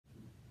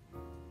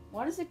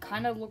Why does it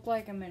kind of look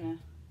like I'm in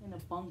a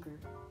bunker?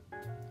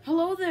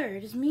 Hello there,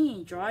 it is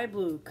me, Dry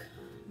Luke,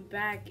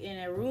 back in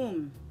a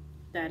room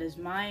that is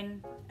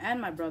mine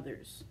and my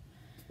brother's.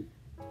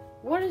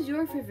 What is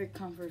your favorite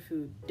comfort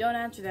food? Don't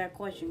answer that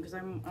question because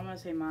I'm gonna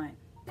say mine.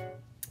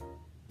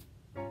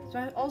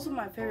 So also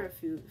my favorite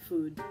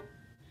food.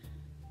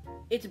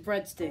 It's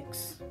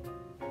breadsticks.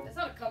 That's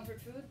not a comfort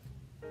food.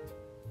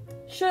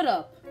 Shut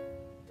up.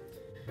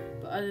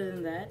 But other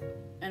than that,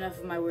 enough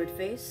of my weird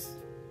face.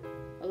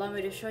 Allow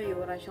me to show you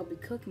what I shall be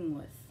cooking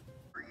with.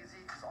 Easy,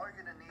 because all you're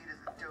gonna need is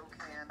a dough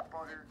can,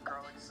 butter,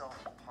 garlic salt,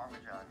 and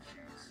Parmesan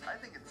cheese. I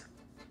think it's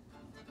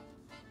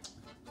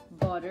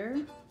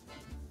butter,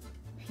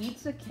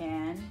 pizza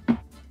can,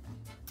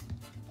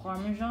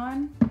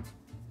 Parmesan,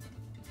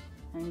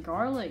 and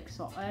garlic.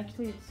 So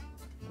actually it's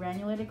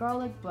granulated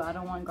garlic, but I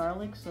don't want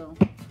garlic, so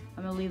I'm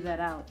gonna leave that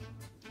out.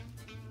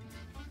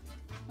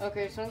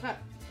 Okay, so I've got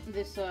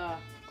this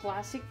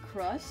classic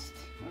crust,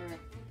 or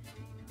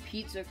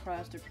pizza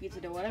crust, or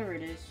pizza dough, whatever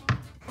it is.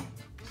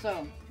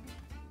 So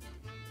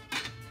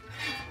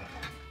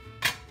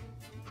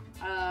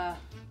I'm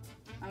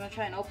gonna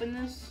try and open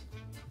this.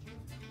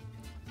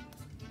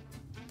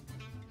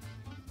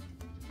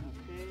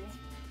 Okay.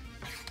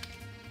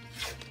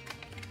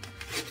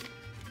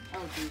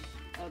 Oh geez.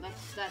 Oh,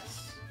 that's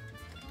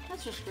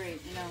just great,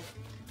 you know.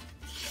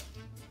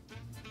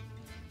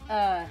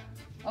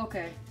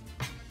 Okay.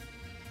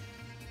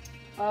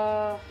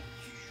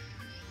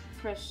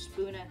 Press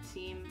spoon at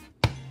seam,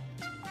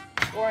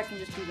 or I can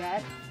just do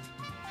that.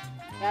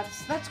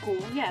 That's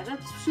cool. Yeah,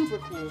 that's super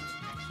cool.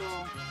 So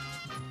I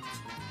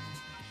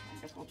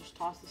guess I'll just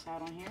toss this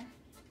out on here.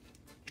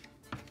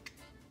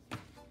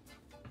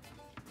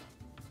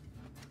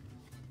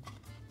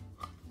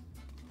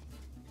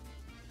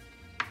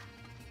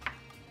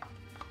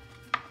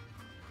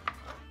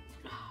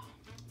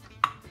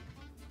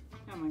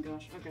 Oh my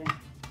gosh. Okay.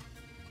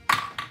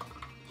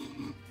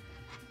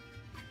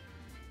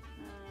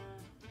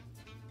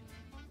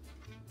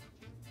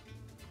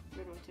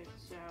 Where do I take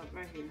this out?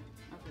 Right here.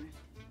 Okay.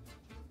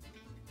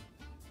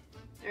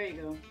 There you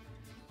go.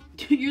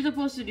 You're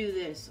supposed to do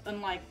this,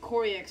 unlike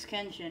Cory X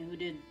Kenshin, who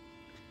did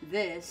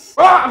this.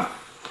 Ah!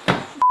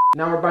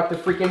 Now we're about to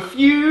freaking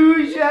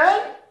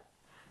fusion.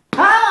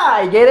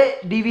 Hi, get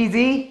it?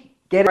 DBZ?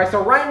 Get it? Alright,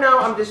 so right now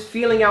I'm just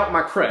feeling out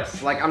my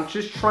crust. Like, I'm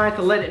just trying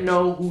to let it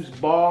know who's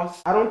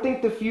boss. I don't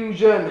think the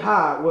fusion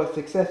was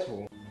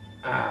successful.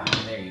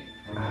 There you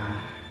go.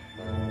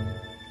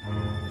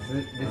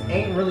 This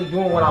ain't really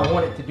doing what I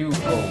want it to do.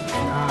 Oh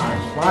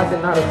gosh, why is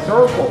it not a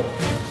circle?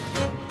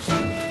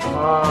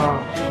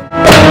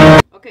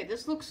 Okay,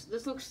 this looks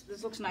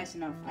nice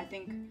enough. I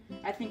think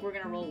we're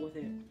gonna roll with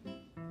it.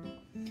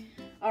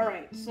 All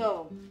right,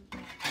 so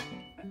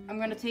I'm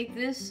gonna take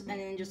this and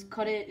then just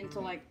cut it into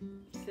like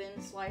thin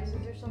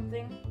slices or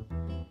something.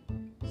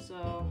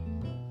 So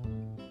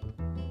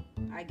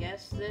I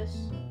guess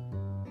this.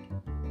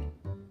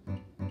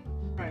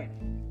 All right,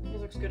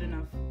 this looks good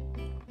enough.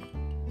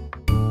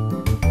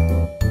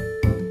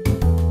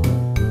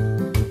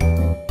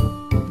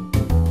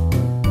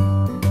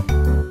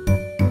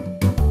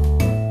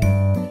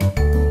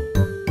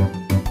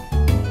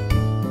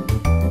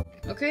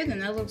 Okay, then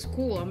that looks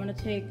cool. I'm gonna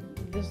take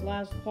this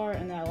last part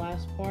and that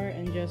last part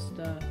and just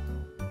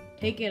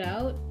take it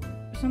out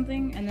or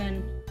something, and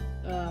then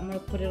I'm gonna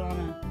put it on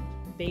a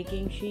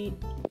baking sheet.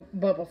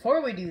 But before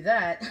we do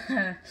that,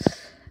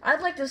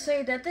 I'd like to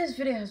say that this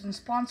video has been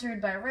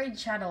sponsored by Raid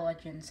Shadow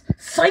Legends.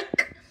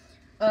 Psych!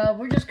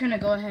 We're just gonna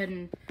go ahead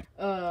and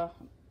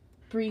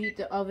preheat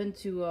the oven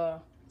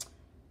to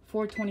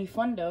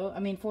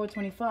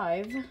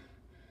 425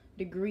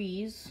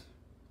 degrees,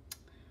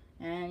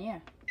 and yeah.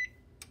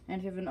 And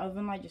if you have an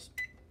oven light, just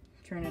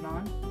turn it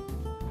on.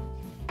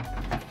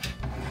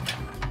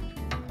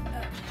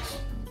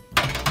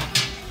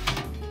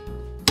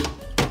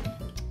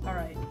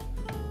 Alright.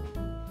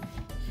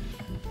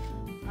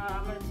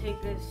 I'm gonna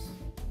take this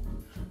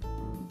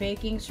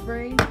baking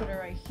spray, put it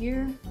right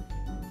here.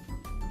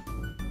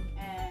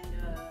 And,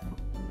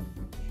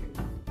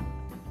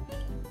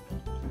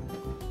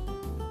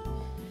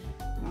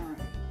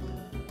 alright.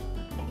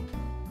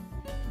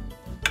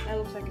 That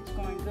looks like it's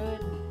going good.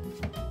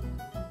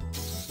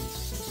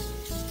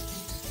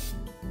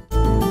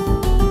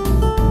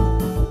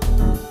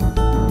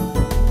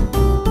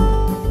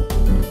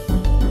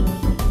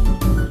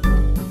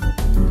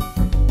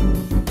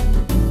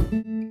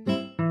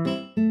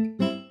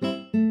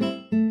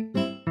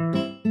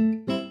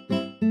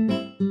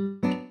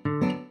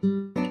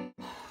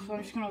 So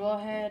I'm just gonna go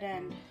ahead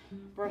and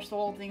brush the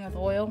whole thing with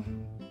oil.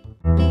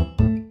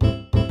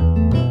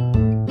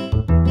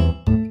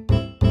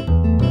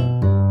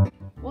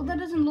 Well, that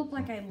doesn't look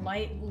like I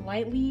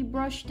lightly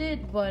brushed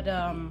it, but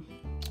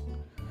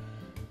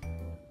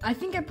I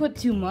think I put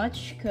too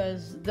much,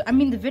 because I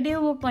mean the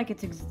video looked like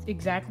it's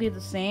exactly the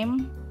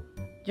same,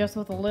 just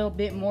with a little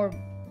bit more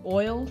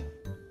oil.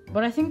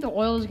 But I think the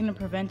oil is gonna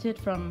prevent it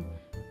from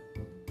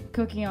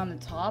cooking on the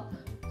top.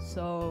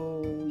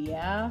 So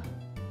yeah.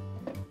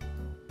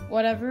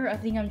 Whatever, I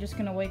think I'm just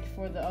gonna wait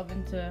for the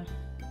oven to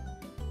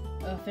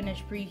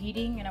finished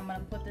preheating, and I'm gonna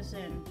put this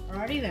in.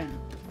 Alrighty then,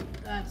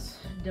 that's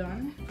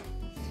done.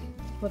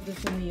 Put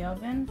this in the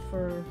oven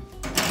for,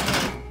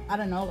 I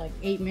don't know, like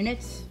 8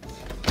 minutes.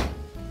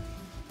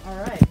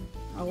 Alright,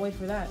 I'll wait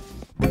for that.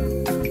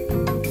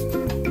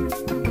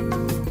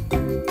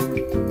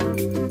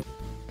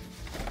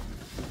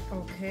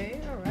 Okay,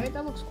 alright,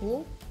 that looks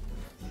cool.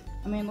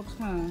 I mean, it looks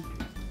kind of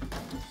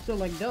still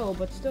like dough,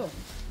 but still.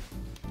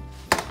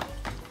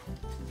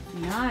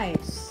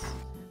 Nice.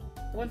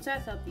 Once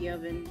that's out the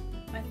oven,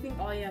 I think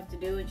all you have to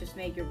do is just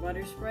make your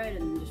butter spread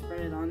and just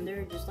spread it on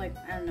there. Just like,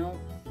 I don't know,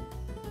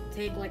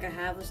 take like a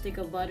half a stick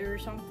of butter or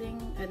something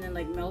and then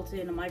like melt it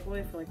in the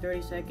microwave for like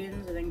 30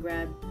 seconds and then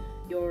grab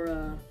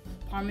your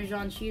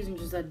Parmesan cheese and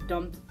just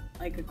dump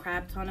like a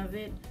crap ton of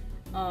it.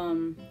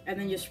 And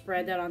then just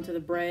spread that onto the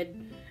bread.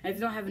 And if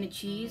you don't have any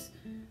cheese,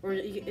 or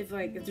if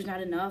there's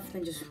not enough,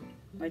 then just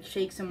like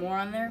shake some more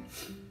on there.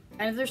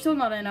 And if there's still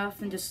not enough,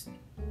 then just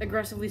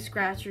aggressively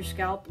scratch your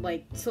scalp,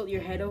 like tilt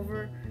your head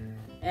over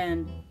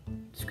and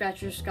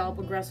scratch your scalp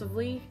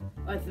aggressively.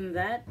 Other than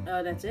that,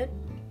 that's it.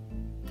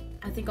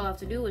 I think all I have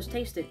to do is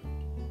taste it.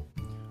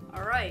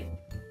 Alright.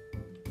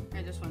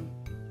 Try this one.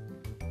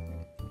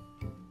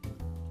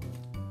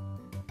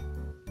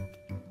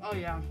 Oh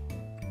yeah.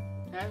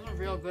 That one's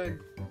real good.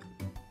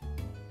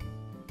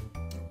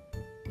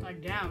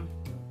 Like, damn.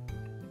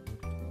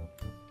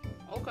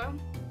 Okay.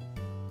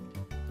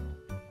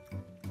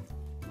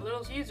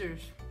 Little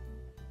Caesars.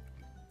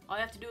 All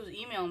you have to do is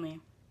email me.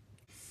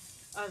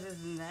 Other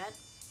than that,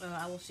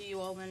 I will see you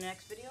all in the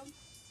next video.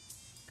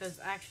 Because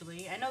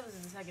actually, I know this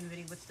is the second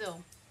video, but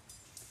still.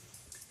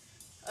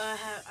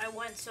 I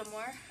went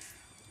somewhere.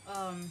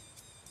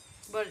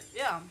 But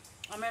yeah,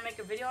 I'm gonna make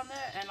a video on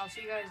that, and I'll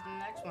see you guys in the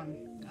next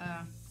one.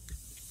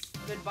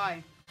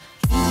 Goodbye.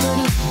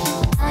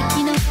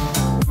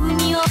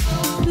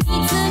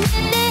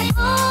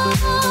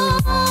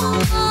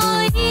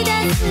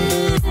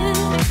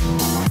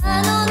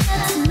あの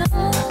夏の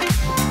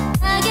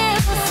影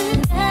を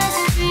すらし